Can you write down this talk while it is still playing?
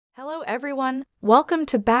everyone, welcome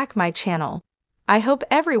to back my channel. I hope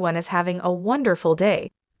everyone is having a wonderful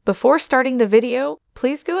day. Before starting the video,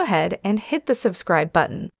 please go ahead and hit the subscribe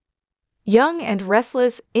button. Young and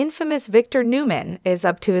restless, infamous Victor Newman is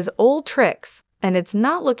up to his old tricks, and it's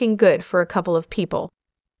not looking good for a couple of people.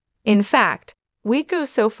 In fact, we go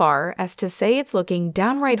so far as to say it's looking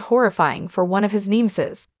downright horrifying for one of his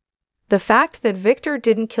nemesis. The fact that Victor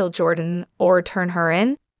didn't kill Jordan or turn her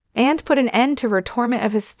in, and put an end to her torment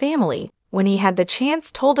of his family when he had the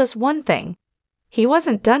chance told us one thing. He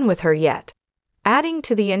wasn't done with her yet. Adding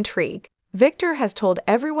to the intrigue, Victor has told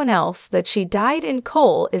everyone else that she died and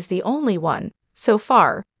Cole is the only one, so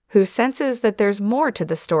far, who senses that there's more to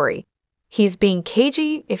the story. He's being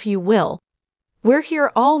cagey, if you will. We're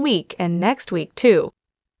here all week and next week too,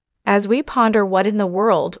 as we ponder what in the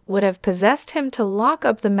world would have possessed him to lock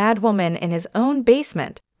up the madwoman in his own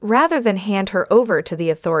basement, rather than hand her over to the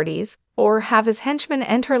authorities or have his henchmen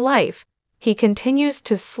end her life. He continues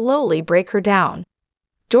to slowly break her down.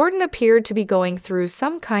 Jordan appeared to be going through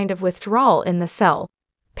some kind of withdrawal in the cell,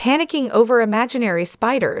 panicking over imaginary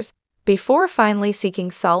spiders, before finally seeking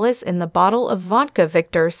solace in the bottle of vodka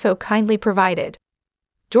Victor so kindly provided.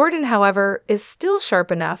 Jordan, however, is still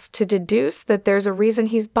sharp enough to deduce that there's a reason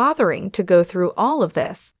he's bothering to go through all of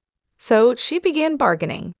this. So she began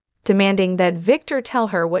bargaining, demanding that Victor tell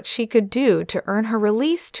her what she could do to earn her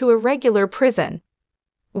release to a regular prison,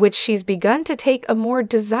 which she's begun to take a more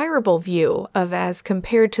desirable view of as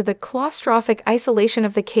compared to the claustrophic isolation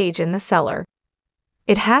of the cage in the cellar.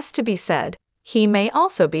 It has to be said, he may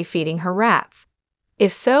also be feeding her rats.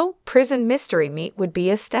 If so, prison mystery meat would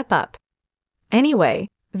be a step up. Anyway,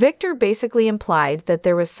 Victor basically implied that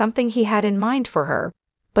there was something he had in mind for her,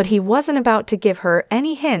 but he wasn't about to give her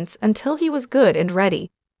any hints until he was good and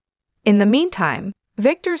ready. In the meantime,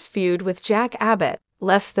 Victor's feud with Jack Abbott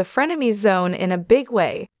left the frenemies zone in a big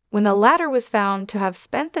way when the latter was found to have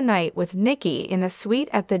spent the night with Nikki in a suite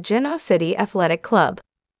at the Geno City Athletic Club.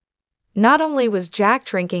 Not only was Jack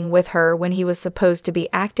drinking with her when he was supposed to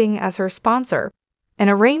be acting as her sponsor, an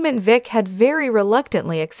arraignment Vic had very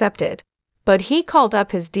reluctantly accepted, but he called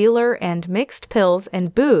up his dealer and mixed pills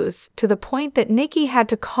and booze to the point that Nikki had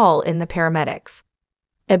to call in the paramedics.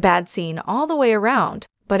 A bad scene all the way around,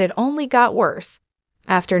 but it only got worse.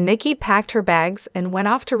 After Nikki packed her bags and went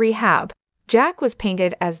off to rehab, Jack was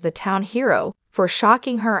painted as the town hero for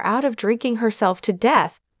shocking her out of drinking herself to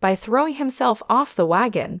death by throwing himself off the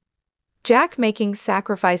wagon. Jack making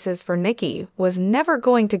sacrifices for Nikki was never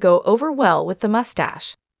going to go over well with the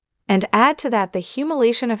mustache. And add to that the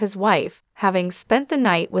humiliation of his wife having spent the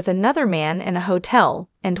night with another man in a hotel,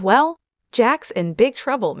 and well, Jack's in big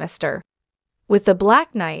trouble, mister. With the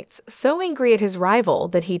Black Knights so angry at his rival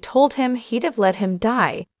that he told him he'd have let him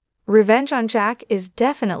die, revenge on Jack is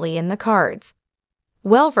definitely in the cards.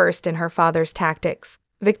 Well versed in her father's tactics,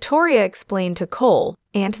 Victoria explained to Cole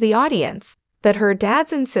and the audience that her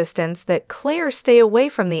dad's insistence that Claire stay away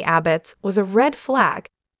from the Abbotts was a red flag.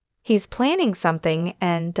 He's planning something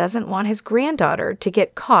and doesn't want his granddaughter to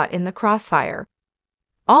get caught in the crossfire.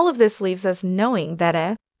 All of this leaves us knowing that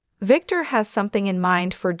A, Victor has something in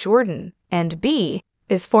mind for Jordan, and B,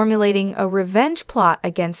 is formulating a revenge plot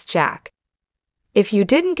against Jack. If you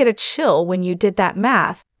didn't get a chill when you did that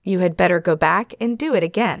math, you had better go back and do it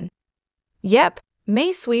again. Yep,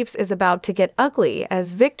 May Sweeps is about to get ugly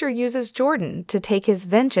as Victor uses Jordan to take his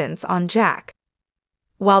vengeance on Jack.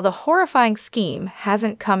 While the horrifying scheme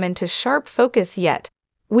hasn't come into sharp focus yet,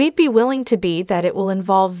 we'd be willing to bet that it will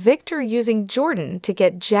involve Victor using Jordan to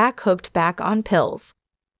get Jack hooked back on pills.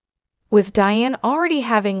 With Diane already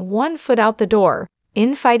having one foot out the door,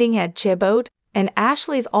 infighting at Jibboat, and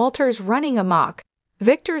Ashley's altars running amok,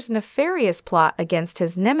 Victor's nefarious plot against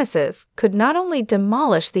his nemesis could not only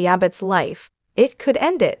demolish the Abbott's life, it could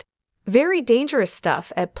end it. Very dangerous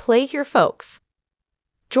stuff at play here, folks.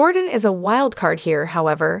 Jordan is a wild card here,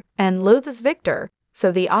 however, and loathes Victor,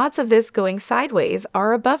 so the odds of this going sideways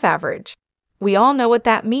are above average. We all know what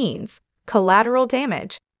that means: collateral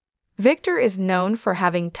damage. Victor is known for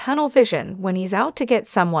having tunnel vision when he's out to get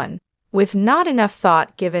someone, with not enough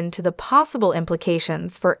thought given to the possible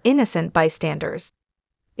implications for innocent bystanders.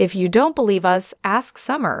 If you don't believe us, ask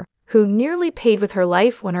Summer, who nearly paid with her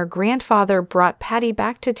life when her grandfather brought Patty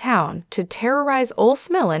back to town to terrorize Ol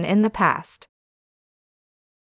Smillan in the past.